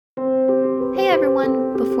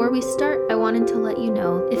everyone, before we start, I wanted to let you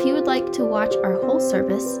know if you would like to watch our whole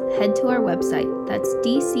service, head to our website, that's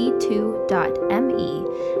dc2.me,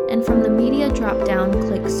 and from the media drop-down,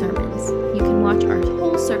 click sermons. You can watch our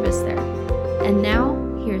whole service there. And now,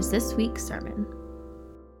 here's this week's sermon.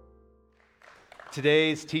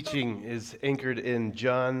 Today's teaching is anchored in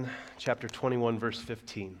John chapter 21, verse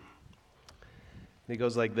 15. It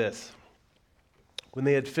goes like this. When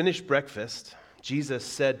they had finished breakfast, Jesus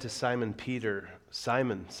said to Simon Peter,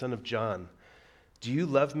 "Simon, son of John, do you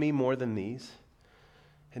love me more than these?"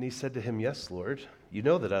 And he said to him, "Yes, Lord, you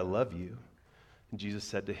know that I love you." And Jesus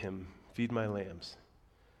said to him, "Feed my lambs."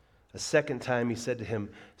 A second time he said to him,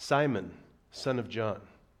 "Simon, son of John,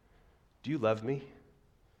 do you love me?"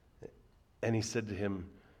 And he said to him,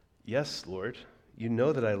 "Yes, Lord, you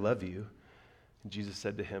know that I love you." And Jesus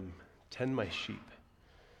said to him, "Tend my sheep."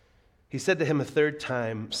 He said to him a third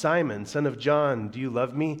time, "Simon, son of John, do you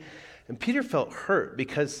love me?" And Peter felt hurt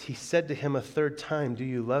because he said to him a third time, "Do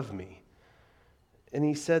you love me?" And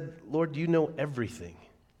he said, "Lord, you know everything.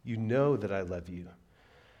 You know that I love you."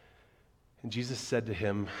 And Jesus said to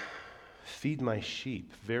him, "Feed my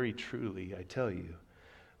sheep. Very truly, I tell you,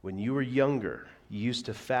 when you were younger, you used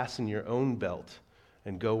to fasten your own belt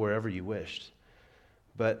and go wherever you wished.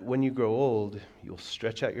 But when you grow old, you'll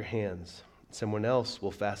stretch out your hands. Someone else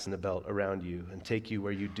will fasten a belt around you and take you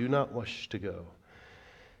where you do not wish to go."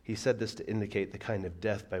 He said this to indicate the kind of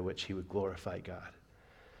death by which he would glorify God.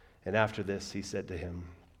 And after this, he said to him,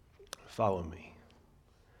 "Follow me."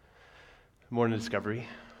 Morning Discovery.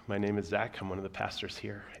 My name is Zach. I'm one of the pastors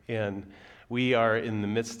here. And we are in the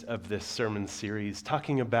midst of this sermon series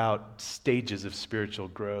talking about stages of spiritual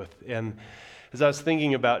growth. And as I was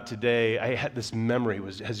thinking about today, I had this memory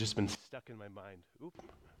has just been stuck in my mind. Oop.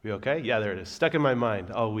 We okay? Yeah, there it is. Stuck in my mind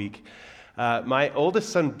all week. My oldest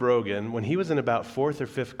son, Brogan, when he was in about 4th or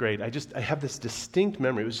 5th grade, I have this distinct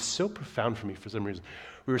memory. It was just so profound for me for some reason.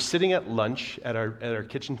 We were sitting at lunch at our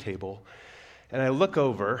kitchen table, and I look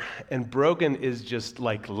over, and Brogan is just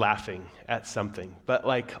like laughing at something. But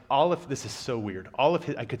like this is so weird.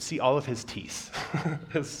 I could see all of his teeth.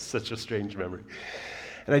 It's such a strange memory.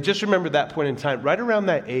 And I just remember that point in time, right around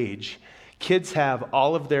that age, kids have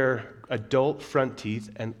all of their adult front teeth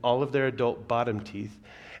and all of their adult bottom teeth.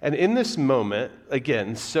 And in this moment,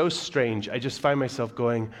 again, so strange, I just find myself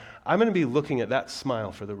going, I'm going to be looking at that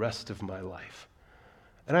smile for the rest of my life.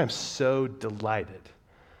 And I'm so delighted.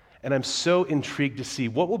 And I'm so intrigued to see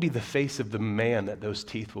what will be the face of the man that those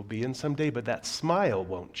teeth will be in someday, but that smile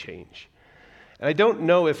won't change. And I don't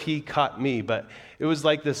know if he caught me, but it was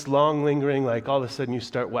like this long lingering, like all of a sudden you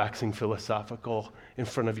start waxing philosophical in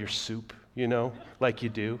front of your soup, like you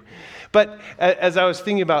do. But as I was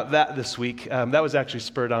thinking about that this week, that was actually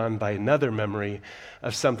spurred on by another memory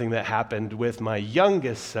of something that happened with my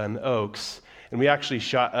youngest son, Oaks. And we actually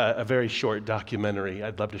shot a very short documentary.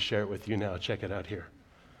 I'd love to share it with you now. Check it out here.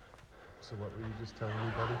 So what were you just telling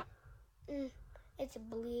me, buddy? It's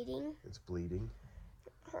bleeding. It's bleeding?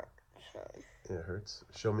 It hurts. It hurts?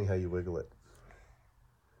 Show me how you wiggle it.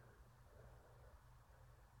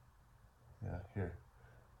 Yeah, here.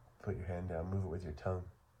 Put your hand down, move it with your tongue.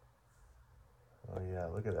 Oh yeah,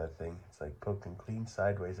 look at that thing. It's like poking clean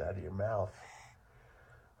sideways out of your mouth.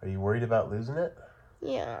 Are you worried about losing it?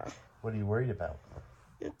 Yeah. What are you worried about?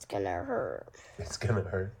 It's gonna hurt. It's gonna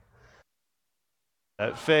hurt.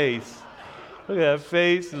 That face. Look at that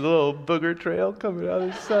face, the little booger trail coming out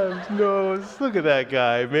of his son's nose. Look at that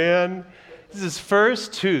guy, man. This is his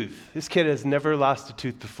first tooth. This kid has never lost a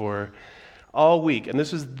tooth before. All week, and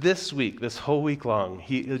this was this week, this whole week long,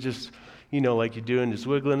 he was just, like you're doing, just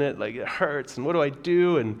wiggling it, like it hurts, and what do I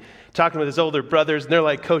do? And talking with his older brothers, and they're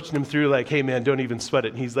like coaching him through, like, hey man, don't even sweat it.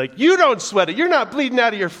 And he's like, you don't sweat it, you're not bleeding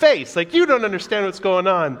out of your face, like you don't understand what's going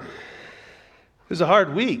on. It was a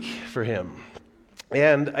hard week for him.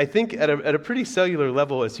 And I think at a pretty cellular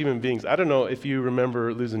level as human beings, I don't know if you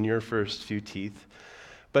remember losing your first few teeth,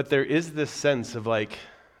 but there is this sense of like,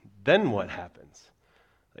 then what happens?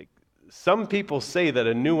 Some people say that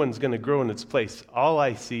a new one's going to grow in its place. All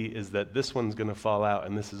I see is that this one's going to fall out,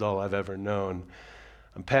 and this is all I've ever known.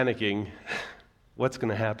 I'm panicking. What's going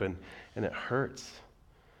to happen? And it hurts.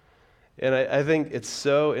 And I think it's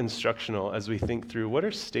so instructional as we think through what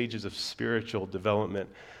are stages of spiritual development,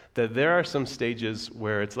 that there are some stages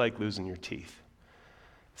where it's like losing your teeth.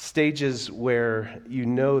 Stages where you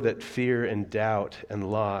know that fear and doubt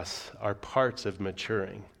and loss are parts of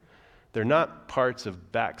maturing. They're not parts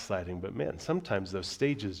of backsliding, but man, sometimes those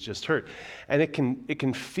stages just hurt. And it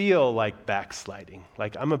can feel like backsliding,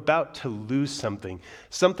 like I'm about to lose something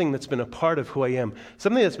that's been a part of who I am,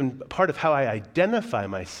 something that's been a part of how I identify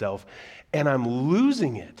myself, and I'm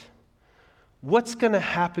losing it. what's going to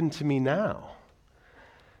happen to me now?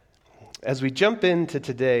 As we jump into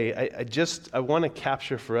today, I want to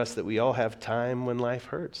capture for us that we all have time when life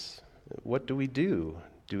hurts. What do?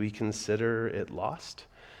 Do we consider it lost?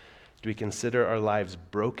 Do we consider our lives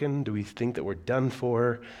broken? Do we think that we're done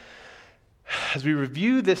for? As we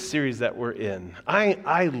review this series that we're in,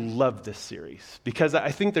 I love this series because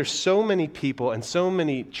I think there's so many people and so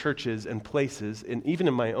many churches and places, and even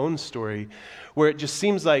in my own story, where it just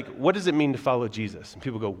seems like, what does it mean to follow Jesus? And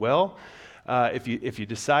people go, well, if you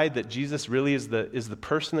decide that Jesus really is the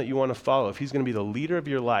person that you want to follow, if he's going to be the leader of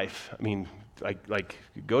your life, I mean, like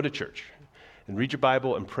go to church and read your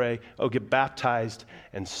Bible and pray, get baptized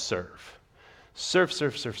and serve. Serve.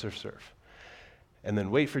 And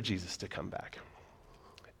then wait for Jesus to come back.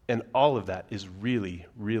 And all of that is really,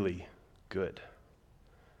 really good.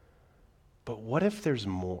 But what if there's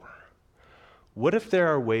more? What if there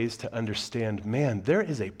are ways to understand, man, there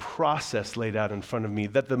is a process laid out in front of me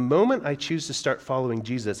that the moment I choose to start following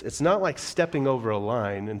Jesus, it's not like stepping over a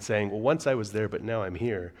line and saying, well, once I was there, but now I'm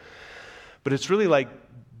here. But it's really like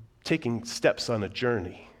taking steps on a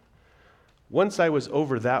journey. Once I was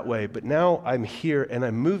over that way, but now I'm here and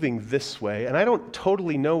I'm moving this way, and I don't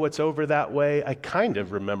totally know what's over that way. I kind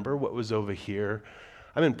of remember what was over here.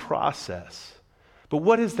 I'm in process. But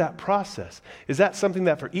what is that process? Is that something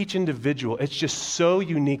that for each individual, it's just so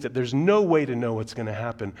unique that there's no way to know what's going to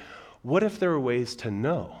happen? What if there are ways to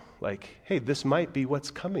know? Like, hey, this might be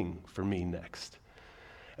what's coming for me next.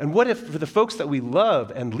 And what if for the folks that we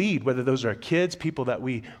love and lead, whether those are our kids, people that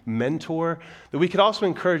we mentor, that we could also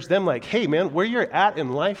encourage them like, hey man, where you're at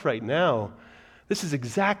in life right now, this is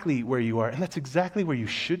exactly where you are, and that's exactly where you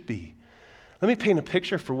should be. Let me paint a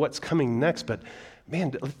picture for what's coming next, but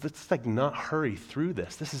man, let's like not hurry through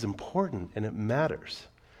this. This is important and it matters.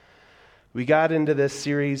 We got into this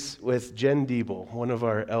series with Jen Diebel, one of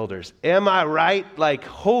our elders. Am I right? Like,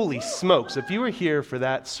 holy smokes. If you were here for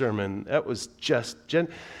that sermon, that was just,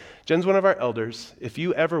 Jen's one of our elders. If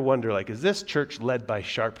you ever wonder, like, is this church led by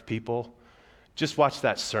sharp people? Just watch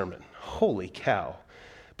that sermon. Holy cow.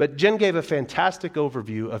 But Jen gave a fantastic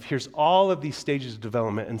overview of here's all of these stages of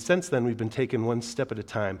development, and since then we've been taking one step at a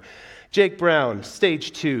time. Jake Brown,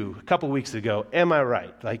 stage 2, a couple weeks ago, am I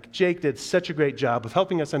right? Like, Jake did such a great job of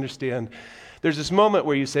helping us understand there's this moment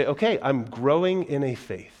where you say, okay, I'm growing in a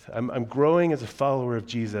faith. I'm growing as a follower of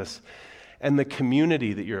Jesus, and the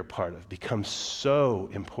community that you're a part of becomes so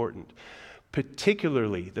important,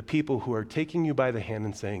 particularly the people who are taking you by the hand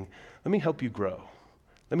and saying, let me help you grow.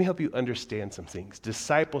 Let me help you understand some things.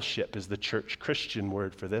 Discipleship is the church Christian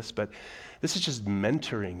word for this, but this is just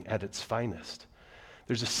mentoring at its finest.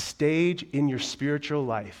 There's a stage in your spiritual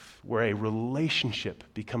life where a relationship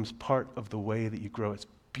becomes part of the way that you grow. It's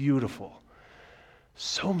beautiful.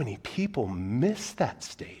 So many people miss that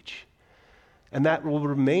stage, and that will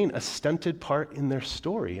remain a stunted part in their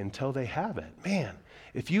story until they have it. Man,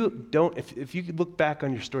 if you could look back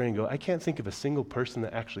on your story and go, I can't think of a single person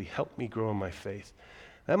that actually helped me grow in my faith,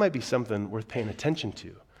 that might be something worth paying attention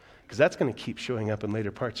to, because that's going to keep showing up in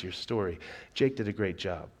later parts of your story. Jake did a great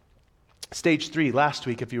job. Stage 3, last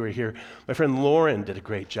week, if you were here, my friend Lauren did a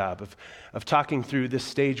great job of talking through this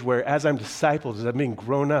stage where as I'm discipled, as I'm being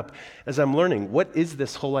grown up, as I'm learning, what is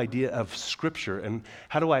this whole idea of Scripture and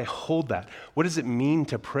how do I hold that? What does it mean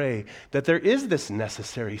to pray? That there is this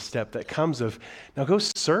necessary step that comes of, now go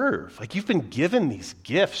serve. Like, you've been given these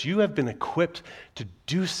gifts. You have been equipped to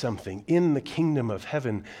do something in the kingdom of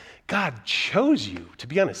heaven. God chose you to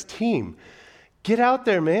be on his team. Get out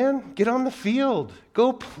there, man. Get on the field.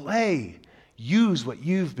 Go play. Use what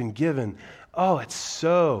you've been given. Oh, it's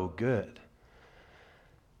so good.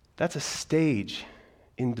 That's a stage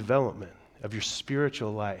in development of your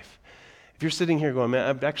spiritual life. If you're sitting here going, man,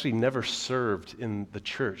 I've actually never served in the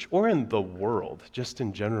church or in the world, just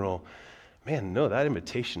in general, man, no, that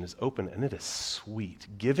invitation is open and it is sweet.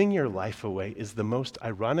 Giving your life away is the most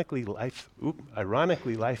ironically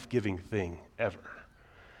life-giving thing ever.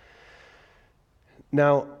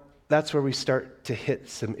 Now, that's where we start to hit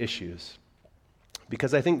some issues.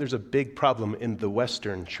 Because I think there's a big problem in the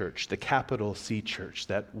Western church, the capital C church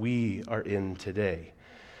that we are in today.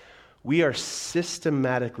 We are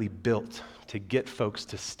systematically built to get folks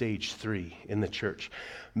to stage 3 in the church.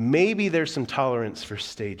 Maybe there's some tolerance for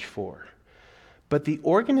stage 4. But the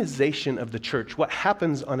organization of the church, what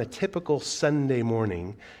happens on a typical Sunday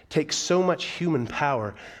morning, takes so much human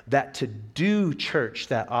power that to do church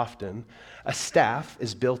that often, a staff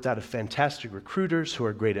is built out of fantastic recruiters who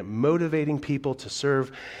are great at motivating people to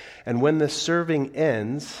serve. And when the serving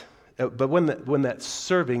ends, when that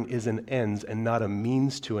serving is an ends and not a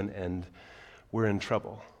means to an end, we're in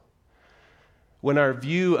trouble. When our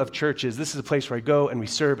view of church is, this is a place where I go and we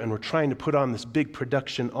serve and we're trying to put on this big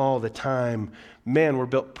production all the time, man, we're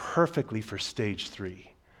built perfectly for stage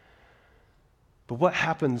 3. But what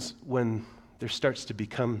happens when there starts to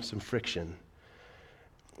become some friction?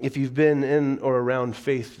 If you've been in or around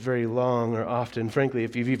faith very long or often, frankly,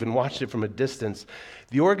 if you've even watched it from a distance,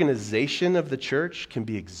 the organization of the church can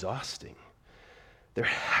be exhausting. There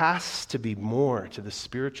has to be more to the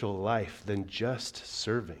spiritual life than just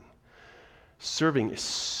serving. Serving is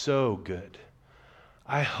so good.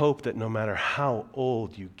 I hope that no matter how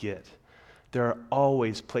old you get, there are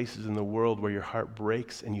always places in the world where your heart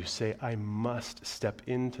breaks and you say, I must step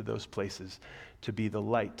into those places to be the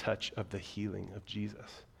light touch of the healing of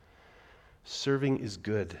Jesus. Serving is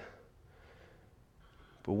good.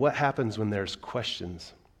 But what happens when there's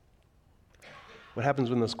questions? What happens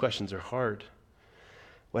when those questions are hard?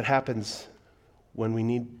 What happens when we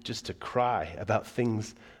need just to cry about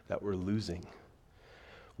things that we're losing?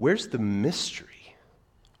 Where's the mystery?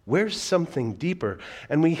 Where's something deeper?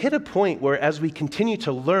 And we hit a point where as we continue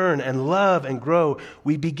to learn and love and grow,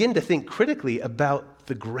 we begin to think critically about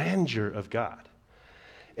the grandeur of God.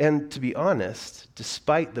 And to be honest,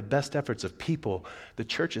 despite the best efforts of people, the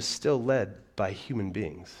church is still led by human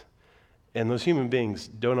beings. And those human beings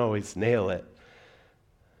don't always nail it.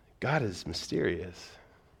 God is mysterious.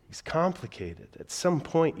 He's complicated. At some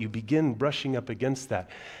point, you begin brushing up against that.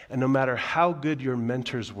 And no matter how good your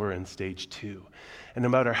mentors were in stage 2, and no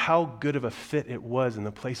matter how good of a fit it was in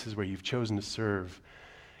the places where you've chosen to serve,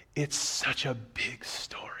 it's such a big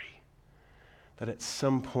story that at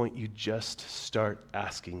some point you just start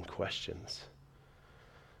asking questions.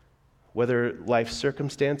 Whether life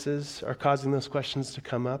circumstances are causing those questions to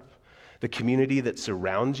come up, the community that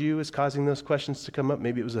surrounds you is causing those questions to come up.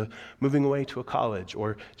 Maybe it was moving away to a college,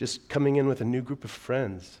 or just coming in with a new group of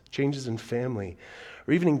friends, changes in family,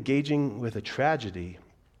 or even engaging with a tragedy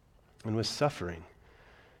and with suffering.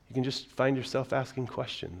 You can just find yourself asking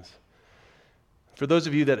questions. For those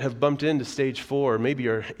of you that have bumped into stage 4, maybe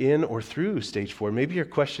you're in or through stage 4, maybe your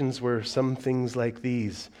questions were some things like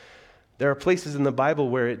these. There are places in the Bible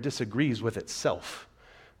where it disagrees with itself.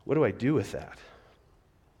 What do I do with that?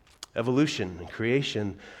 Evolution and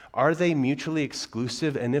creation, are they mutually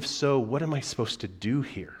exclusive? And if so, what am I supposed to do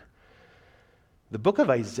here? The book of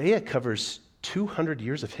Isaiah covers 200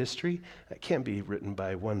 years of history. That can't be written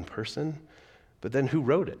by one person. But then who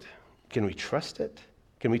wrote it? Can we trust it?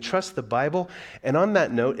 Can we trust the Bible? And on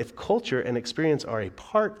that note, if culture and experience are a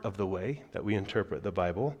part of the way that we interpret the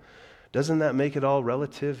Bible, doesn't that make it all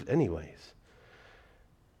relative anyways?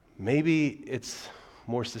 Maybe it's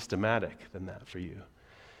more systematic than that for you.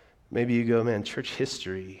 Maybe you go, man, church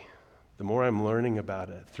history, the more I'm learning about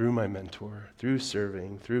it through my mentor, through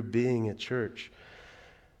serving, through being at church,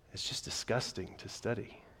 it's just disgusting to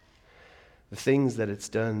study. The things that it's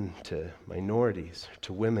done to minorities,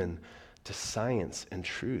 to women, to science and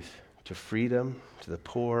truth, to freedom, to the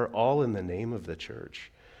poor, all in the name of the church.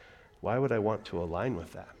 Why would I want to align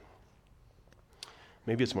with that?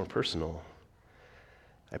 Maybe it's more personal.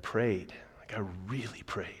 I prayed, like I really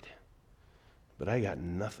prayed, but I got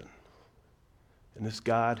nothing. And this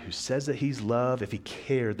God who says that he's love, if he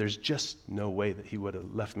cared, there's just no way that he would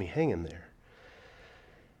have left me hanging there.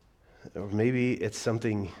 Or maybe it's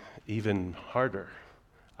something even harder,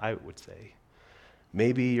 I would say.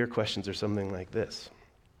 Maybe your questions are something like this.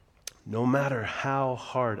 No matter how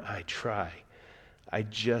hard I try, I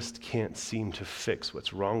just can't seem to fix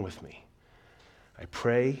what's wrong with me. I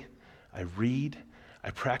pray, I read,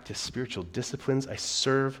 I practice spiritual disciplines, I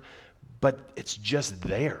serve, but it's just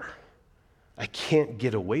there. I can't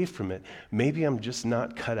get away from it. Maybe I'm just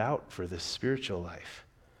not cut out for this spiritual life.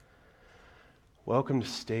 Welcome to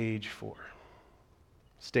stage 4.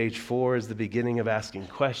 Stage 4 is the beginning of asking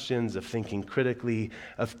questions, of thinking critically,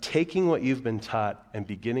 of taking what you've been taught and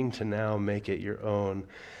beginning to now make it your own.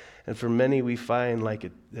 And for many, we find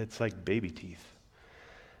like it's like baby teeth.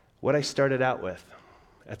 What I started out with,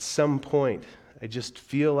 at some point, I just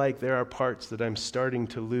feel like there are parts that I'm starting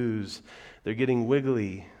to lose. They're getting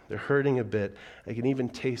wiggly. They're hurting a bit. I can even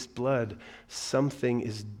taste blood. Something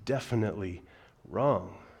is definitely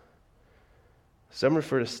wrong. Some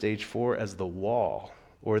refer to stage 4 as the wall,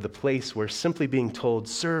 or the place where simply being told,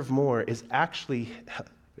 serve more, is actually,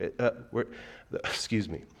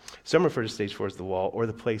 Some refer to stage 4 as the wall, or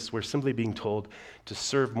the place where simply being told to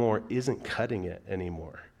serve more isn't cutting it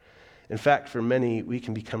anymore. In fact, for many, we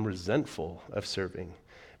can become resentful of serving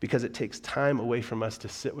because it takes time away from us to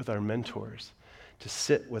sit with our mentors, to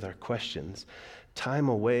sit with our questions, time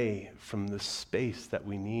away from the space that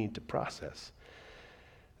we need to process.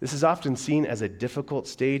 This is often seen as a difficult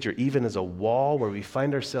stage or even as a wall where we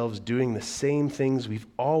find ourselves doing the same things we've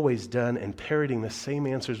always done and parroting the same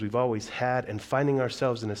answers we've always had and finding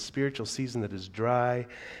ourselves in a spiritual season that is dry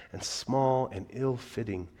and small and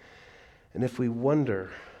ill-fitting. And if we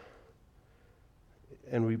wonder,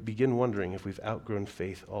 and we begin wondering if we've outgrown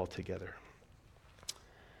faith altogether.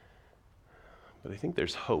 But I think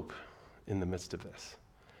there's hope in the midst of this.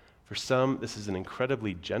 For some, this is an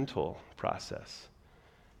incredibly gentle process.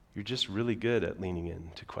 You're just really good at leaning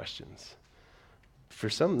into questions. For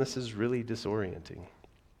some, this is really disorienting.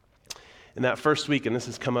 In that first week, and this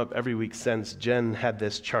has come up every week since, Jen had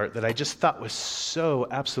this chart that I just thought was so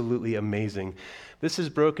absolutely amazing. This is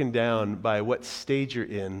broken down by what stage you're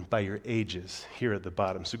in by your ages here at the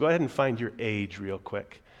bottom. So go ahead and find your age real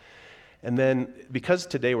quick. And then, because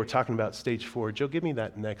today we're talking about stage 4, Joe, give me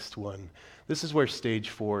that next one. This is where stage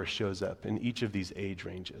 4 shows up in each of these age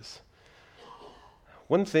ranges.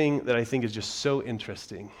 One thing that I think is just so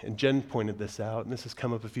interesting, and Jen pointed this out, and this has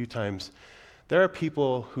come up a few times, there are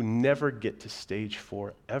people who never get to stage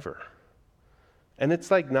 4 ever. And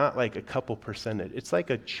it's like not like a couple percentage, it's like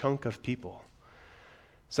a chunk of people.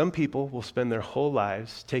 Some people will spend their whole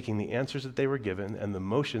lives taking the answers that they were given and the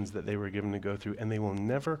motions that they were given to go through, and they will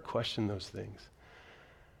never question those things.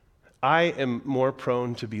 I am more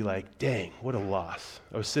prone to be like, dang, what a loss.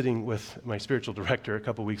 I was sitting with my spiritual director a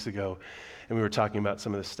couple weeks ago, and we were talking about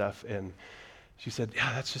some of this stuff, and she said,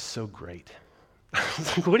 yeah, that's just so great. I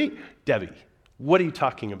was like, Debbie, what are you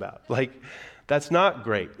talking about? Like, that's not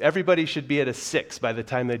great. Everybody should be at a 6 by the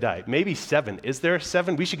time they die. Maybe 7. Is there a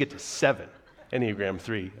 7? We should get to 7. Enneagram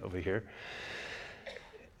 3 over here.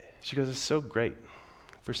 She goes, it's so great.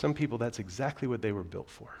 For some people, that's exactly what they were built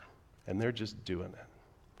for, and they're just doing it.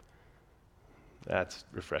 That's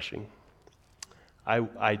refreshing.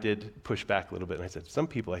 I did push back a little bit, and I said, some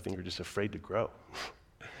people I think are just afraid to grow.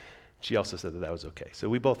 She also said that was okay. So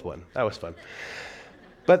we both won. That was fun.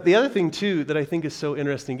 But the other thing, too, that I think is so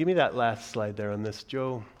interesting, give me that last slide there on this,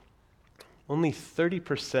 Joe. Only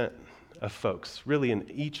 30% of folks, really in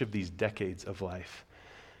each of these decades of life,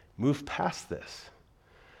 move past this.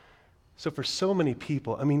 So for so many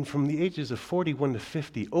people, I mean, from the ages of 41 to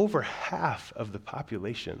 50, over half of the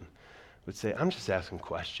population would say, I'm just asking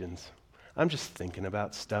questions. I'm just thinking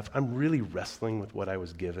about stuff. I'm really wrestling with what I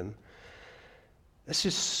was given. It's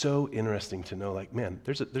just so interesting to know, like, man,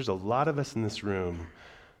 there's a lot of us in this room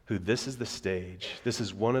who this is the stage. This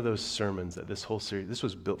is one of those sermons that this whole series, this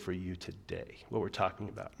was built for you today, what we're talking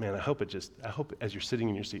about. Man, I hope as you're sitting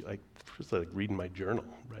in your seat, just like reading my journal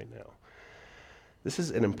right now. This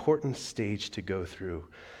is an important stage to go through.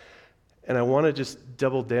 And I want to just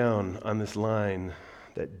double down on this line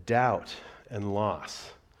that doubt and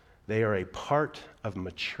loss, they are a part of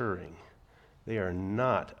maturing. They are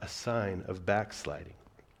not a sign of backsliding.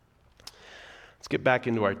 Let's get back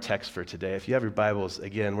into our text for today. If you have your Bibles,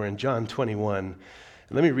 again, we're in John 21. And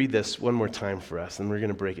let me read this one more time for us, and we're going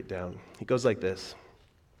to break it down. It goes like this.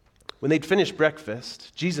 When they'd finished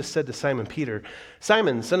breakfast, Jesus said to Simon Peter,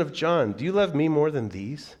 Simon, son of John, do you love me more than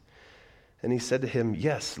these? And he said to him,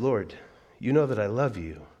 yes, Lord, you know that I love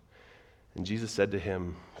you. And Jesus said to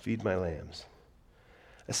him, feed my lambs.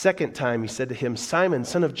 A second time he said to him, Simon,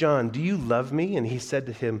 son of John, do you love me? And he said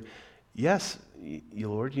to him, yes,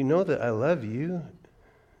 Lord, you know that I love you.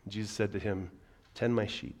 And Jesus said to him, tend my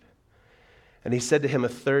sheep. And he said to him a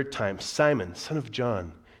third time, Simon, son of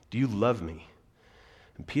John, do you love me?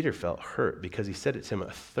 And Peter felt hurt because he said it to him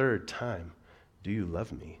a third time, do you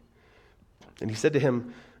love me? And he said to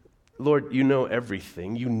him, Lord, you know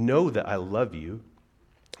everything. You know that I love you.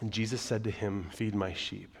 And Jesus said to him, feed my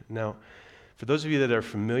sheep. Now, for those of you that are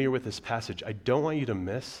familiar with this passage, I don't want you to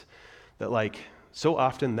miss that, so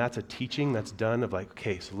often that's a teaching that's done of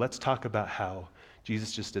okay, so let's talk about how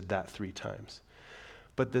Jesus just did that 3 times.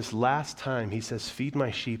 But this last time, he says, feed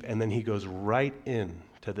my sheep, and then he goes right in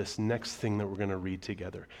to this next thing that we're going to read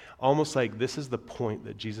together. Almost like this is the point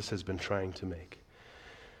that Jesus has been trying to make.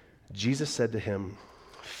 Jesus said to him,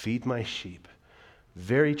 feed my sheep.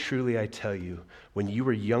 Very truly I tell you, when you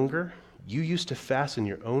were younger, you used to fasten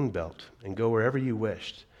your own belt and go wherever you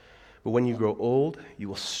wished. But when you grow old, you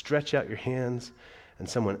will stretch out your hands, and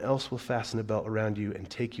someone else will fasten a belt around you and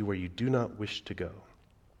take you where you do not wish to go.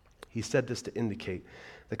 He said this to indicate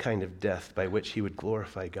the kind of death by which he would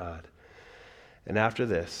glorify God. And after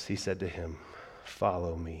this, he said to him,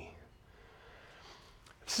 follow me.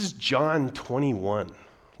 This is John 21.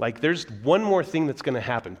 There's one more thing that's going to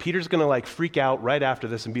happen. Peter's going to freak out right after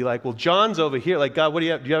this and be like, well, John's over here. God, what do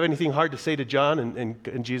you have? Do you have anything hard to say to John?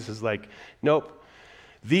 And Jesus is like, nope.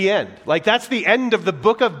 The end. Like, that's the end of the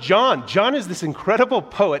book of John. John is this incredible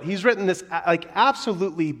poet. He's written this like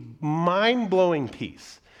absolutely mind-blowing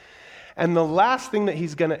piece. And the last thing that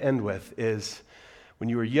he's going to end with is, when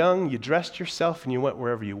you were young, you dressed yourself and you went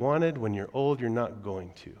wherever you wanted. When you're old, you're not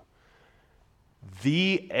going to.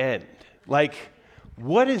 The end. Like,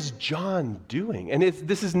 what is John doing? And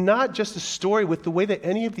this is not just a story with the way that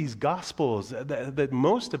any of these Gospels, that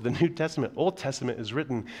most of the New Testament, Old Testament is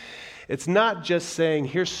written. It's not just saying,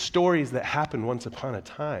 here's stories that happened once upon a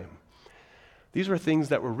time. These were things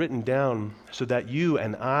that were written down so that you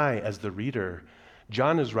and I, as the reader,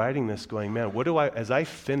 John is writing this going, man, as I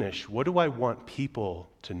finish, what do I want people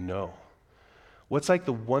to know? What's like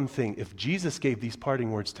the one thing, if Jesus gave these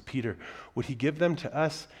parting words to Peter, would he give them to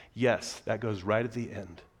us? Yes, that goes right at the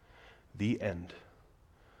end. The end.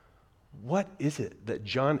 What is it that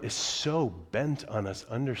John is so bent on us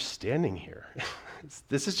understanding here?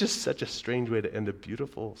 This is just such a strange way to end a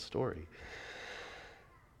beautiful story.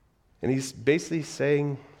 And he's basically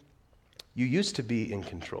saying, you used to be in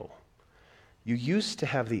control. You used to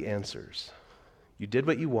have the answers. You did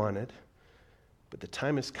what you wanted, but the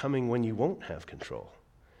time is coming when you won't have control.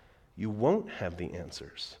 You won't have the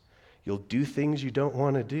answers. You'll do things you don't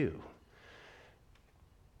want to do.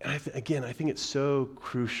 And I think it's so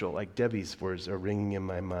crucial, like Debbie's words are ringing in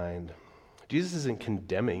my mind. Jesus isn't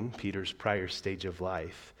condemning Peter's prior stage of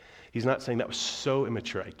life. He's not saying that was so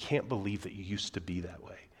immature. I can't believe that you used to be that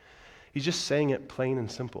way. He's just saying it plain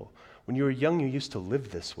and simple. When you were young, you used to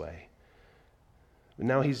live this way. But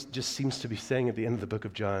now he just seems to be saying at the end of the book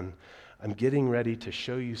of John, I'm getting ready to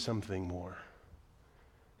show you something more.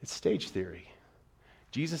 It's stage theory.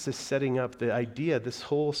 Jesus is setting up the idea this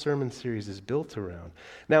whole sermon series is built around.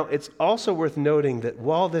 Now, it's also worth noting that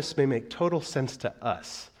while this may make total sense to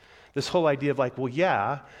us, this whole idea of like, well,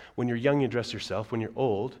 yeah, when you're young, you dress yourself. When you're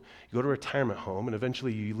old, you go to a retirement home, and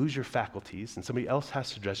eventually you lose your faculties, and somebody else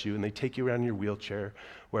has to dress you, and they take you around in your wheelchair,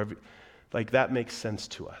 wherever. Like, that makes sense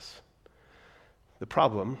to us. The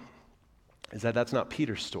problem is that that's not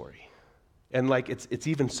Peter's story. And like it's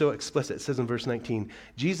even so explicit. It says in verse 19,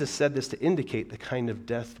 Jesus said this to indicate the kind of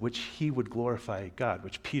death which he would glorify God,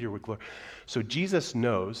 which Peter would glorify. So Jesus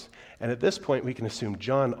knows, and at this point we can assume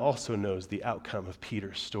John also knows the outcome of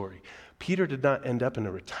Peter's story. Peter did not end up in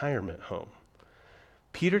a retirement home.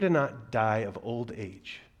 Peter did not die of old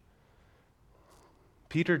age.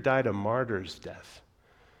 Peter died a martyr's death.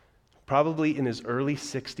 Probably in his early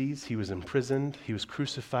 60s, he was imprisoned, he was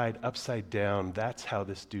crucified upside down. That's how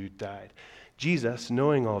this dude died. Jesus,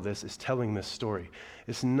 knowing all this, is telling this story.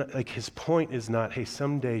 It's not, like his point is not, hey,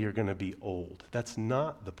 someday you're going to be old. That's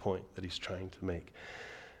not the point that he's trying to make.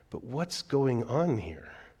 But what's going on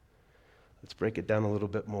here? Let's break it down a little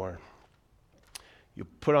bit more. You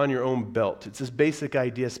put on your own belt. It's this basic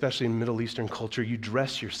idea, especially in Middle Eastern culture, you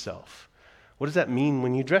dress yourself. What does that mean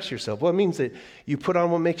when you dress yourself? Well, it means that you put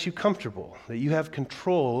on what makes you comfortable, that you have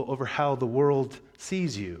control over how the world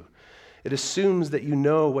sees you. It assumes that you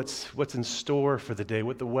know what's in store for the day,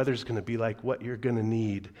 what the weather's going to be like, what you're going to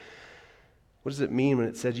need. What does it mean when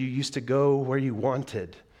it said you used to go where you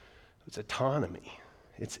wanted? It's autonomy.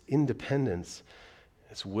 It's independence.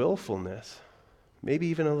 It's willfulness. Maybe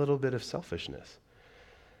even a little bit of selfishness.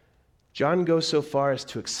 John goes so far as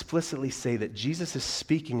to explicitly say that Jesus is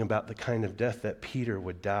speaking about the kind of death that Peter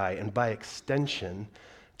would die, and by extension,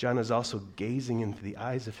 John is also gazing into the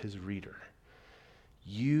eyes of his reader.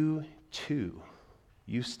 You, too,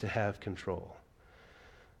 used to have control.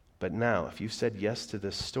 But now, if you've said yes to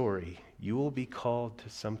this story, you will be called to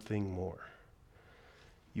something more.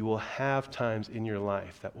 You will have times in your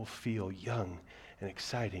life that will feel young and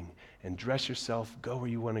exciting, and dress yourself, go where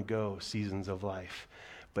you want to go, seasons of life.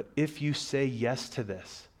 But if you say yes to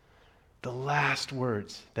this, the last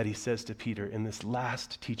words that he says to Peter in this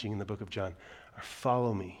last teaching in the book of John are,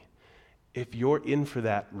 follow me. If you're in for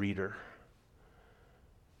that, reader,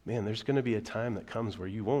 man, there's going to be a time that comes where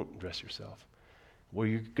you won't dress yourself, where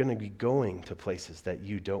you're going to be going to places that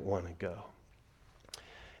you don't want to go.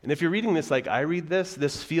 And if you're reading this like I read this,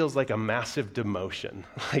 this feels like a massive demotion.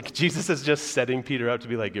 Like Jesus is just setting Peter up to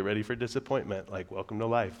be like, get ready for disappointment. Like, welcome to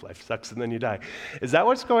life. Life sucks and then you die. Is that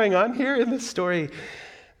what's going on here in this story?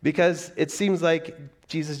 Because it seems like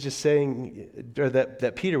Jesus just saying, or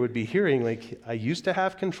that Peter would be hearing, like, I used to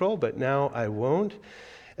have control, but now I won't.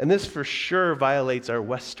 And this for sure violates our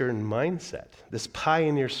Western mindset, this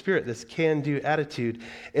pioneer spirit, this can-do attitude.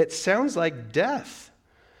 It sounds like death.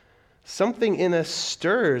 Something in us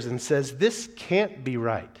stirs and says, this can't be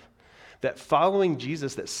right. That following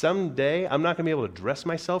Jesus, that someday I'm not going to be able to dress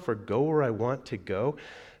myself or go where I want to go.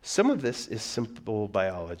 Some of this is simple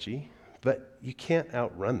biology, but you can't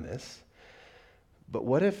outrun this. But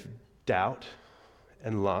what if doubt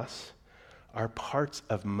and loss are parts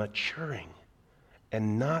of maturing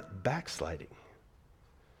and not backsliding?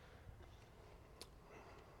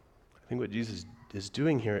 I think what Jesus is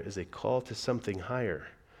doing here is a call to something higher.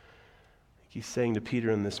 He's saying to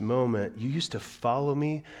Peter in this moment, you used to follow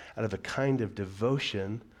me out of a kind of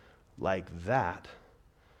devotion like that,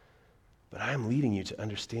 but I'm leading you to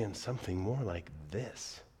understand something more like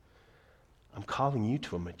this. I'm calling you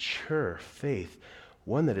to a mature faith,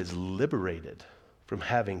 one that is liberated from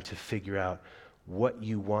having to figure out what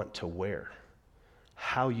you want to wear,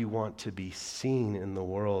 how you want to be seen in the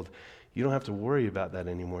world. You don't have to worry about that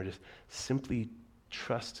anymore. Just simply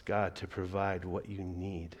trust God to provide what you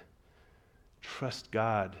need. Trust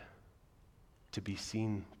God to be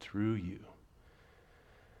seen through you.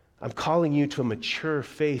 I'm calling you to a mature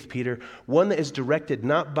faith, Peter, one that is directed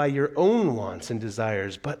not by your own wants and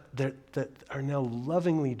desires, but that are now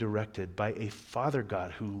lovingly directed by a Father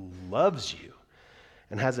God who loves you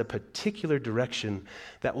and has a particular direction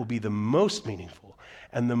that will be the most meaningful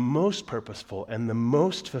and the most purposeful and the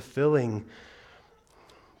most fulfilling.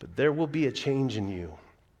 But there will be a change in you.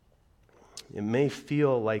 It may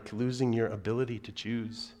feel like losing your ability to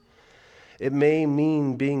choose. It may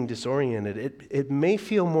mean being disoriented. It may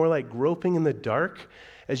feel more like groping in the dark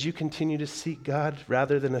as you continue to seek God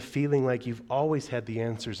rather than a feeling like you've always had the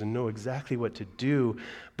answers and know exactly what to do.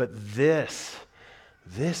 But this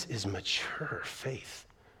is mature faith.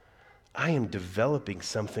 I am developing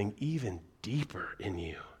something even deeper in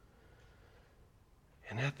you.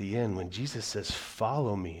 And at the end, when Jesus says,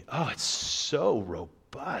 follow me, oh, it's so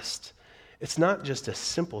robust. It's not just a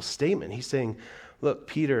simple statement. He's saying, look,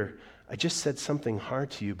 Peter, I just said something hard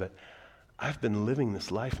to you, but I've been living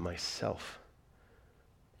this life myself.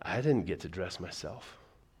 I didn't get to dress myself.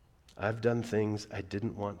 I've done things I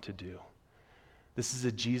didn't want to do. This is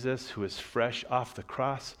a Jesus who is fresh off the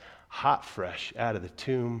cross, hot fresh out of the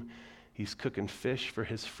tomb. He's cooking fish for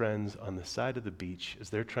his friends on the side of the beach as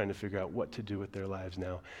they're trying to figure out what to do with their lives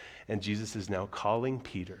now. And Jesus is now calling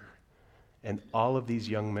Peter and all of these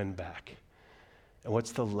young men back. And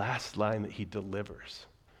what's the last line that he delivers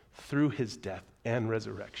through his death and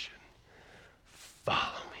resurrection?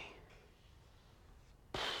 Follow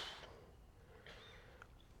me.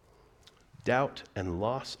 Doubt and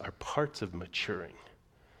loss are parts of maturing,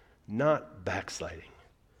 not backsliding.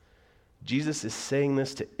 Jesus is saying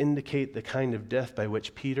this to indicate the kind of death by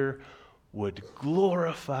which Peter would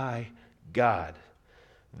glorify God.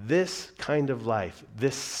 This kind of life,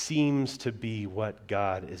 this seems to be what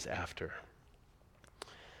God is after.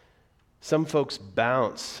 Some folks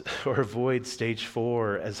bounce or avoid stage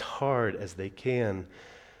 4 as hard as they can.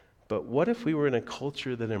 But what if we were in a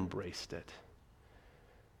culture that embraced it?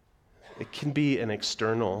 It can be an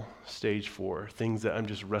external stage 4, things that I'm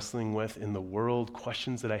just wrestling with in the world,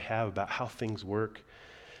 questions that I have about how things work.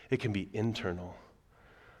 It can be internal.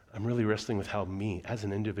 I'm really wrestling with how me, as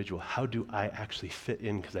an individual, how do I actually fit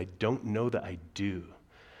in? Because I don't know that I do.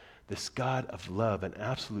 This God of love and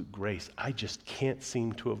absolute grace, I just can't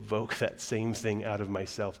seem to evoke that same thing out of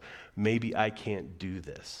myself. Maybe I can't do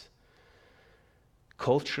this.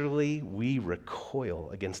 Culturally, we recoil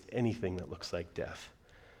against anything that looks like death.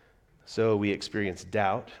 So we experience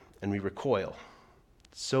doubt and we recoil.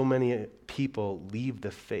 So many people leave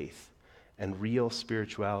the faith and real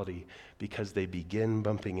spirituality because they begin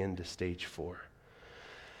bumping into stage 4.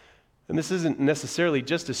 And this isn't necessarily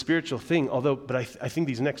just a spiritual thing, but I think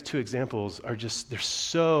these next 2 examples are they're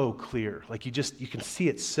so clear. Like you can see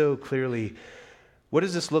it so clearly. What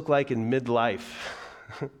does this look like in midlife?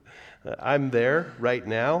 I'm there right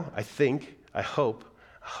now, I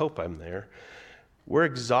hope I'm there. We're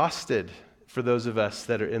exhausted for those of us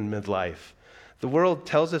that are in midlife. The world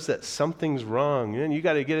tells us that something's wrong. And you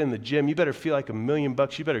got to get in the gym. You better feel like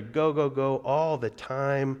 $1,000,000. You better go all the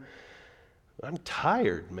time. I'm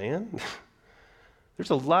tired, man.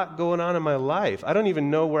 There's a lot going on in my life. I don't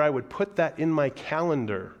even know where I would put that in my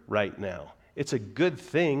calendar right now. It's a good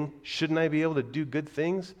thing. Shouldn't I be able to do good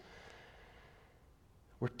things?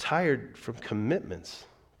 We're tired from commitments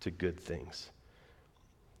to good things,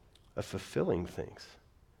 of fulfilling things.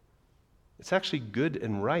 It's actually good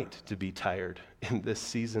and right to be tired in this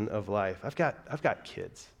season of life. I've got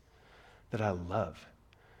kids that I love,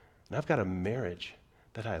 and I've got a marriage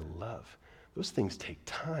that I love. Those things take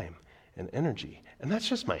time and energy, and that's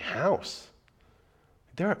just my house.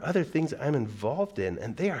 There are other things I'm involved in,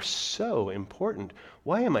 and they are so important.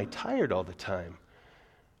 Why am I tired all the time?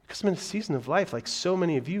 Because I'm in a season of life, like so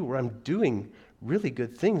many of you, where I'm doing really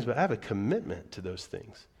good things, but I have a commitment to those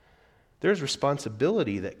things. There's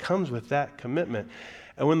responsibility that comes with that commitment.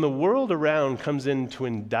 And when the world around comes in to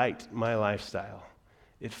indict my lifestyle,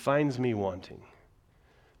 it finds me wanting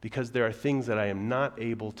because there are things that I am not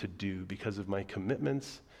able to do because of my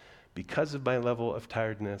commitments, because of my level of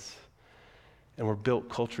tiredness, and we're built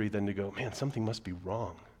culturally then to go, man, something must be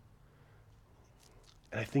wrong.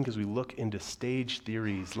 And I think as we look into stage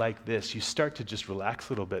theories like this, you start to just relax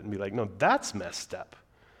a little bit and be like, no, that's messed up.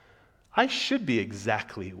 I should be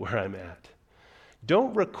exactly where I'm at.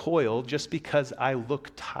 Don't recoil just because I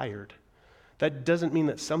look tired. That doesn't mean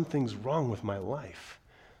that something's wrong with my life.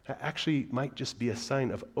 That actually might just be a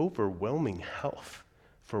sign of overwhelming health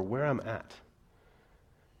for where I'm at.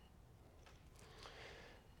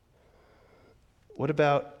 What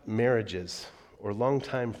about marriages or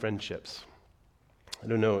long-time friendships? I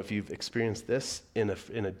don't know if you've experienced this in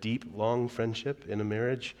a deep, long friendship, in a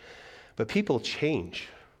marriage, but people change.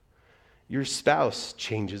 Your spouse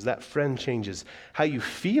changes, that friend changes. How you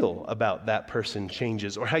feel about that person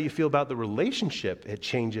changes, or how you feel about the relationship, it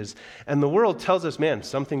changes. And the world tells us, man,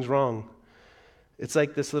 something's wrong. It's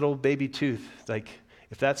like this little baby tooth. It's like,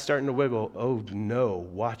 if that's starting to wiggle, oh no,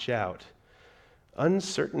 watch out.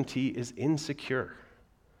 Uncertainty is insecure,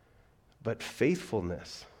 but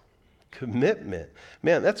faithfulness, commitment,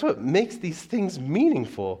 man, that's what makes these things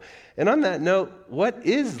meaningful. And on that note, what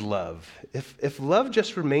is love? If love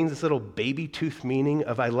just remains this little baby tooth meaning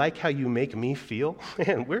of I like how you make me feel,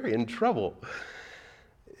 man, we're in trouble.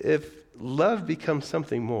 If love becomes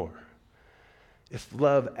something more, if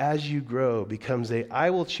love as you grow becomes I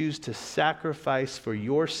will choose to sacrifice for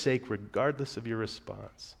your sake regardless of your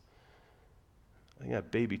response, I think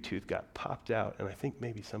that baby tooth got popped out, and I think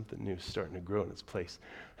maybe something new is starting to grow in its place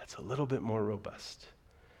that's a little bit more robust.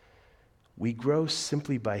 We grow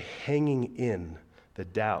simply by hanging in the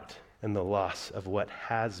doubt and the loss of what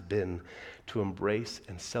has been to embrace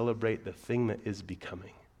and celebrate the thing that is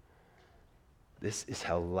becoming. This is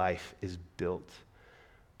how life is built,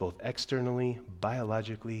 both externally,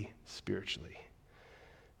 biologically, spiritually.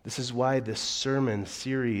 This is why this sermon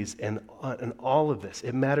series and all of this,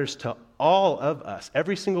 it matters to all of us,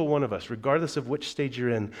 every single one of us, regardless of which stage you're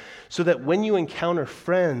in, so that when you encounter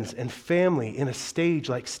friends and family in a stage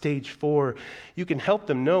like stage 4, you can help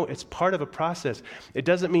them know it's part of a process. It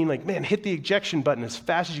doesn't mean like, man, hit the ejection button as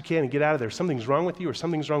fast as you can and get out of there. Something's wrong with you or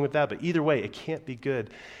something's wrong with that, but either way, it can't be good.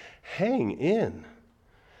 Hang in.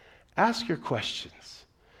 Ask your questions.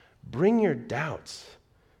 Bring your doubts.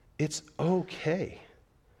 It's okay.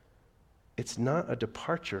 It's not a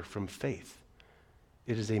departure from faith.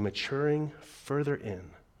 It is a maturing further in,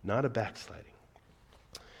 not a backsliding.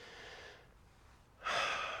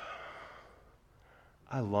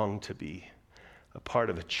 I long to be a part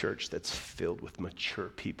of a church that's filled with mature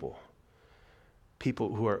people.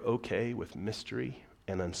 People who are okay with mystery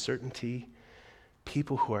and uncertainty.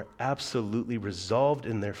 People who are absolutely resolved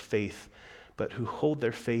in their faith, but who hold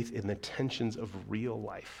their faith in the tensions of real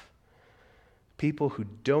life. People who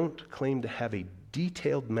don't claim to have a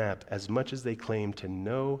detailed map as much as they claim to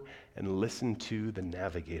know and listen to the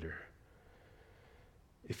navigator.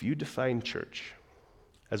 If you define church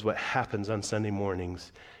as what happens on Sunday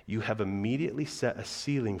mornings, you have immediately set a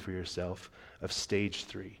ceiling for yourself of stage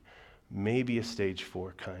 3, maybe a stage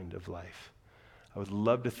 4 kind of life. I would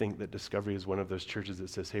love to think that Discovery is one of those churches that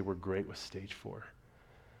says, hey, we're great with stage 4.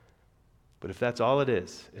 But if that's all it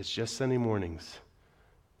is, it's just Sunday mornings,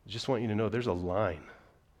 I just want you to know there's a line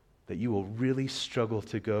that you will really struggle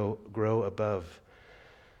to grow above.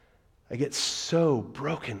 I get so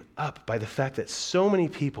broken up by the fact that so many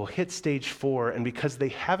people hit stage 4, and because they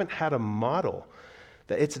haven't had a model,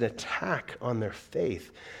 that it's an attack on their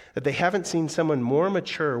faith, that they haven't seen someone more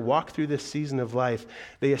mature walk through this season of life,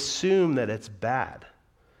 they assume that it's bad.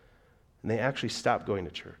 And they actually stop going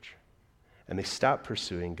to church. And they stop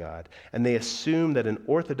pursuing God, and they assume that an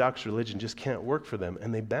orthodox religion just can't work for them,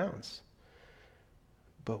 and they bounce.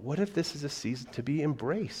 But what if this is a season to be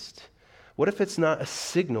embraced? What if it's not a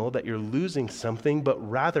signal that you're losing something, but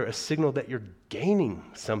rather a signal that you're gaining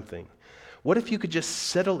something? What if you could just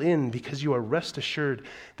settle in because you are rest assured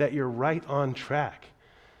that you're right on track?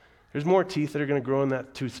 There's more teeth that are going to grow in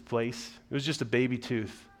that tooth's place. It was just a baby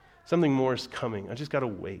tooth. Something more is coming. I just got to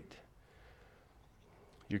wait.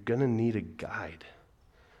 You're going to need a guide.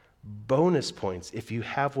 Bonus points if you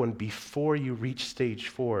have one before you reach stage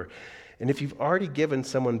 4. And if you've already given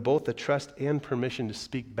someone both the trust and permission to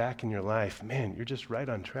speak back in your life, man, you're just right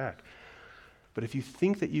on track. But if you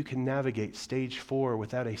think that you can navigate stage 4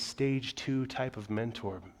 without a stage 2 type of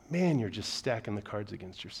mentor, man, you're just stacking the cards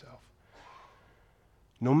against yourself.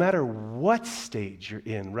 No matter what stage you're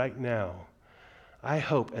in right now, I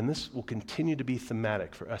hope, and this will continue to be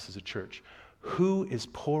thematic for us as a church, who is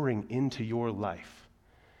pouring into your life?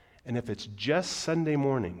 And if it's just Sunday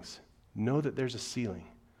mornings, Know that there's a ceiling.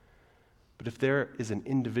 But if there is an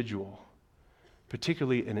individual,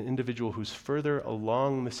 particularly an individual who's further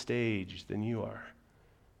along the stage than you are,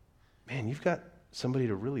 man, you've got somebody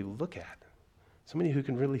to really look at. Somebody who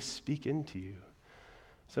can really speak into you.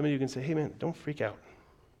 Somebody who can say, hey man, don't freak out.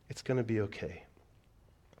 It's going to be okay.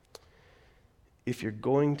 If you're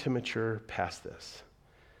going to mature past this,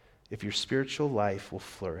 if your spiritual life will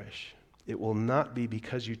flourish, it will not be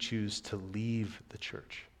because you choose to leave the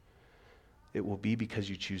church. It will be because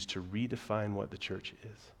you choose to redefine what the church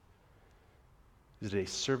is. Is it a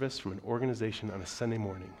service from an organization on a Sunday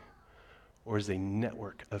morning? Or is it a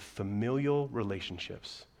network of familial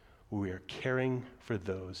relationships where we are caring for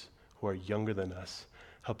those who are younger than us,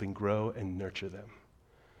 helping grow and nurture them?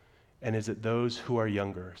 And is it those who are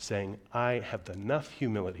younger saying, I have enough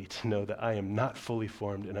humility to know that I am not fully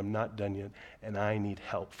formed and I'm not done yet, and I need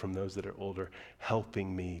help from those that are older,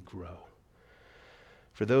 helping me grow?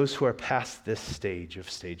 For those who are past this stage of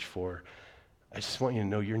stage 4, I just want you to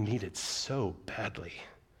know you're needed so badly.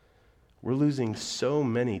 We're losing so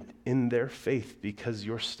many in their faith because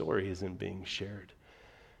your story isn't being shared.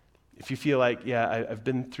 If you feel like, yeah, I've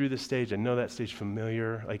been through this stage, I know that stage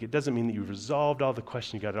familiar, like it doesn't mean that you've resolved all the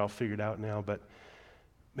questions, you got it all figured out now, but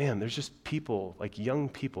man, there's just people, like young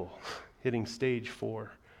people hitting stage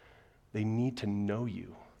 4. They need to know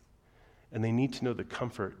you. And they need to know the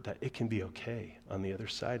comfort that it can be okay on the other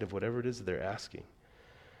side of whatever it is that they're asking.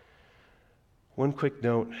 One quick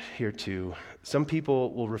note here too. Some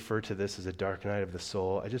people will refer to this as a dark night of the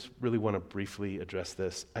soul. I just really want to briefly address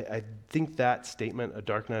this. I think that statement, a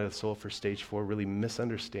dark night of the soul for stage 4, really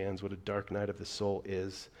misunderstands what a dark night of the soul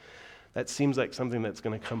is. That seems like something that's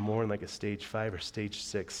going to come more in like a stage 5 or stage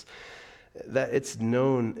 6. That it's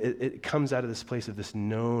known, it comes out of this place of this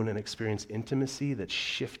known and experienced intimacy that's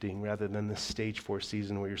shifting rather than the stage 4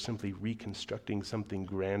 season where you're simply reconstructing something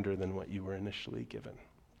grander than what you were initially given.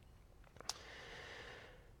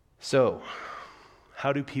 So,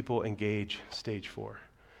 how do people engage stage 4?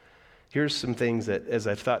 Here's some things that, as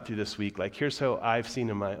I've thought through this week, like here's how I've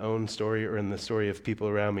seen in my own story or in the story of people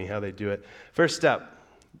around me, how they do it. First step,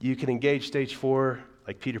 you can engage stage 4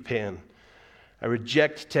 like Peter Pan. I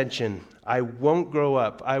reject tension. I won't grow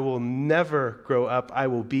up. I will never grow up. I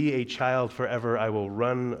will be a child forever. I will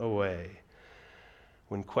run away.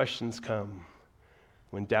 When questions come,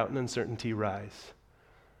 when doubt and uncertainty rise,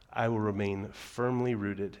 I will remain firmly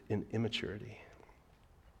rooted in immaturity.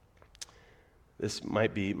 This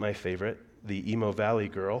might be my favorite, the Emo Valley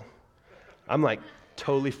girl. I'm like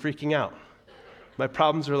totally freaking out. My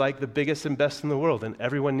problems are like the biggest and best in the world, and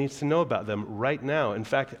everyone needs to know about them right now. In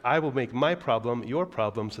fact, I will make my problem your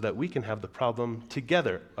problem so that we can have the problem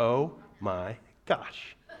together. Oh my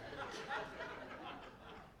gosh.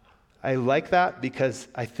 I like that because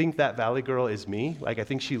I think that Valley girl is me. Like, I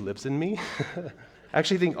think she lives in me. I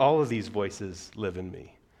actually think all of these voices live in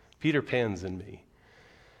me. Peter Pan's in me.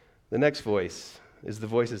 The next voice is the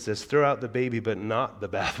voice that says, throw out the baby, but not the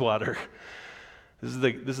bathwater. This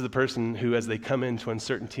is the person who, as they come into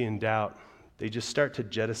uncertainty and doubt, they just start to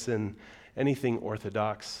jettison anything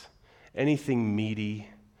orthodox, anything meaty.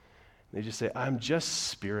 They just say, I'm just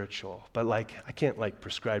spiritual, but like I can't like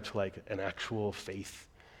prescribe to like an actual faith,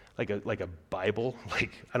 like a Bible.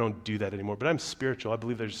 Like I don't do that anymore, but I'm spiritual. I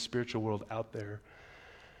believe there's a spiritual world out there.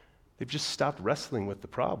 They've just stopped wrestling with the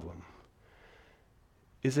problem.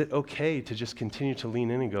 Is it okay to just continue to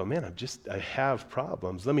lean in and go, man, I have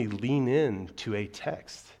problems. Let me lean in to a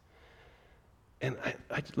text. And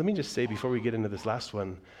let me just say before we get into this last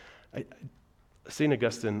one, St.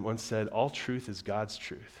 Augustine once said, all truth is God's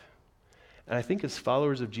truth. And I think as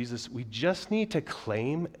followers of Jesus, we just need to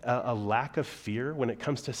claim a lack of fear when it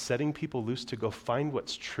comes to setting people loose to go find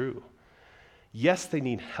what's true. Yes, they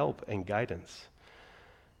need help and guidance.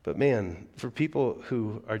 But man, for people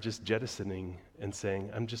who are just jettisoning and saying,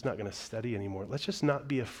 I'm just not going to study anymore, let's just not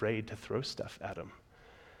be afraid to throw stuff at them.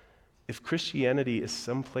 If Christianity is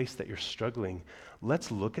some place that you're struggling, let's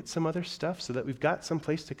look at some other stuff so that we've got some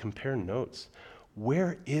place to compare notes.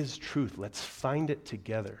 Where is truth? Let's find it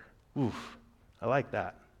together. Oof, I like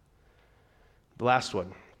that. The last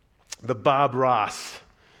one, the Bob Ross.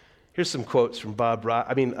 Here's some quotes from Bob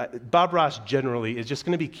Ross. Bob Ross generally is just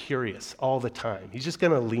going to be curious all the time. He's just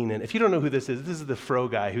going to lean in. If you don't know who this is the Fro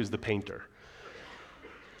guy who's the painter.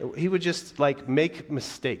 He would just like make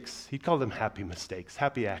mistakes. He called them happy mistakes,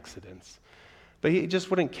 happy accidents. But he just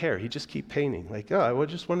wouldn't care. He'd just keep painting. Like, oh, I would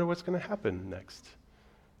just wonder what's going to happen next.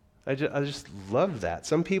 I just love that.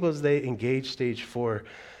 Some people, as they engage stage 4,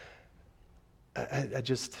 I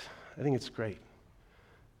think it's great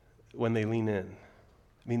when they lean in.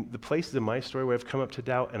 I mean, the places in my story where I've come up to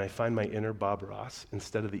doubt and I find my inner Bob Ross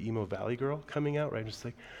instead of the emo valley girl coming out, right? I'm just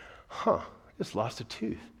like, I just lost a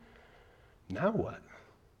tooth. Now what?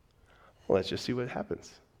 Well, let's just see what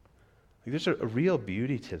happens. Like, there's a real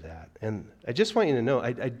beauty to that. And I just want you to know,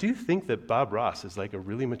 I do think that Bob Ross is like a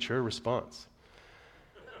really mature response.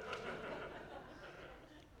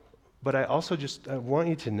 But I also I want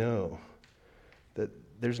you to know that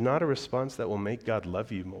there's not a response that will make God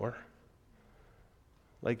love you more.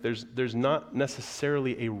 Like there's not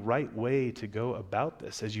necessarily a right way to go about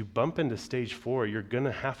this. As you bump into stage 4, you're going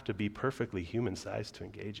to have to be perfectly human-sized to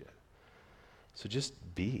engage it. So just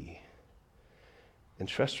be. And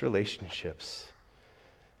trust relationships,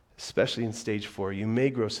 especially in stage 4. You may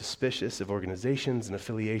grow suspicious of organizations and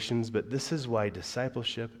affiliations, but this is why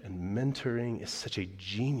discipleship and mentoring is such a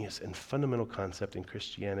genius and fundamental concept in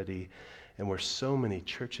Christianity, and where so many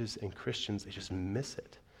churches and Christians, they just miss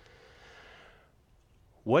it.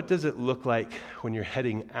 What does it look like when you're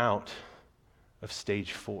heading out of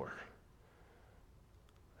stage 4?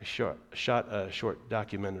 I shot a short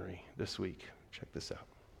documentary this week. Check this out.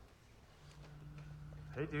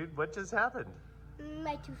 Hey, dude, what just happened?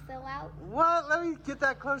 My tooth fell out. What? Let me get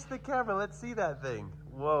that close to the camera. Let's see that thing.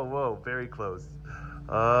 Whoa, very close.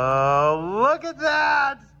 Oh, look at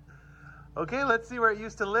that! Okay, let's see where it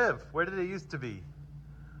used to live. Where did it used to be?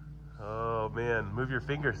 Oh, man, move your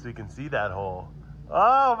finger so you can see that hole.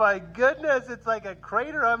 Oh, my goodness, it's like a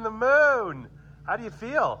crater on the moon. How do you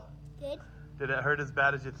feel? Good. Did it hurt as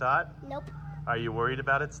bad as you thought? Nope. Are you worried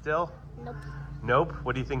about it still? Nope. Nope?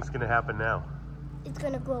 What do you think's going to happen now? It's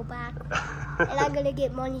gonna grow back. And I'm gonna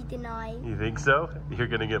get money tonight. You think so? You're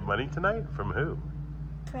going to get money tonight? From who?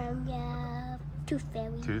 From Tooth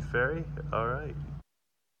Fairy. Tooth Fairy? All right.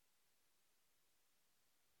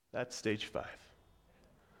 That's stage 5.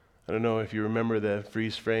 I don't know if you remember the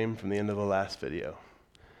freeze frame from the end of the last video.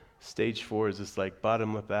 Stage 4 is just like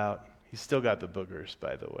bottom lip out. He's still got the boogers,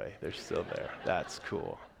 by the way. They're still there. That's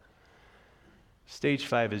cool. Stage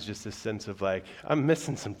 5 is just a sense of like, I'm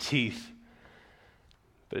missing some teeth,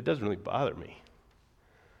 but it doesn't really bother me.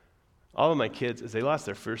 All of my kids, as they lost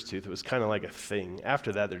their first tooth, it was kind of like a thing.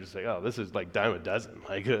 After that, they're just like, oh, this is like dime a dozen.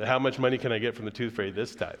 Like, how much money can I get from the Tooth Fairy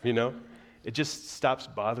this time, you know? It just stops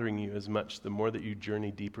bothering you as much the more that you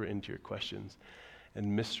journey deeper into your questions.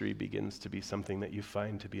 And mystery begins to be something that you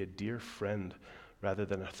find to be a dear friend rather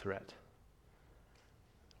than a threat.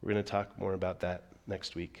 We're going to talk more about that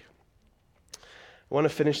next week. I want to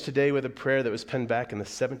finish today with a prayer that was penned back in the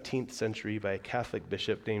 17th century by a Catholic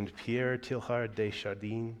bishop named Pierre Teilhard de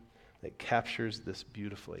Chardin that captures this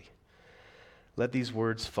beautifully. Let these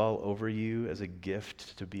words fall over you as a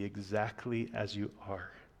gift to be exactly as you are,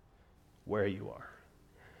 where you are,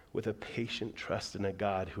 with a patient trust in a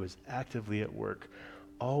God who is actively at work,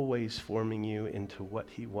 always forming you into what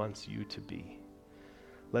he wants you to be.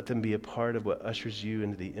 Let them be a part of what ushers you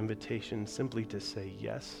into the invitation simply to say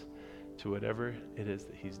yes to whatever it is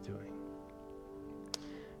that he's doing.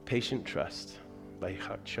 Patient trust by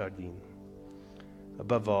Chardin.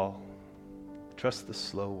 Above all, trust the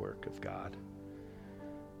slow work of God.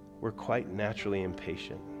 We're quite naturally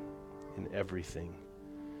impatient in everything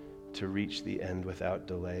to reach the end without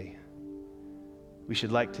delay. We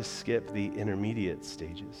should like to skip the intermediate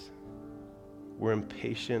stages. We're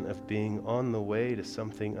impatient of being on the way to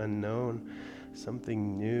something unknown,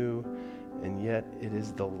 something new, and yet it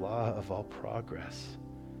is the law of all progress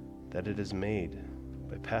that it is made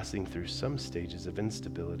by passing through some stages of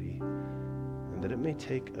instability, and that it may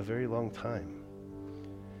take a very long time.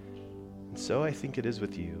 And so I think it is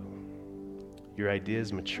with you. Your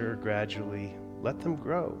ideas mature gradually. Let them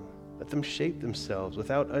grow. Let them shape themselves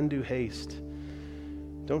without undue haste.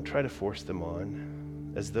 Don't try to force them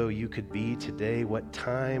on, as though you could be today what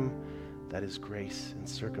time, that is grace and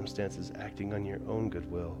circumstances acting on your own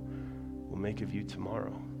goodwill, will make of you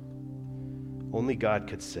tomorrow. Only God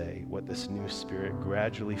could say what this new spirit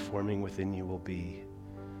gradually forming within you will be.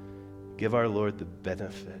 Give our Lord the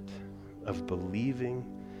benefit of believing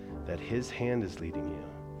that his hand is leading you,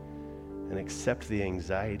 and accept the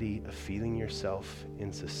anxiety of feeling yourself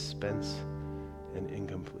in suspense and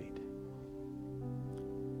incomplete.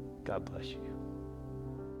 God bless you.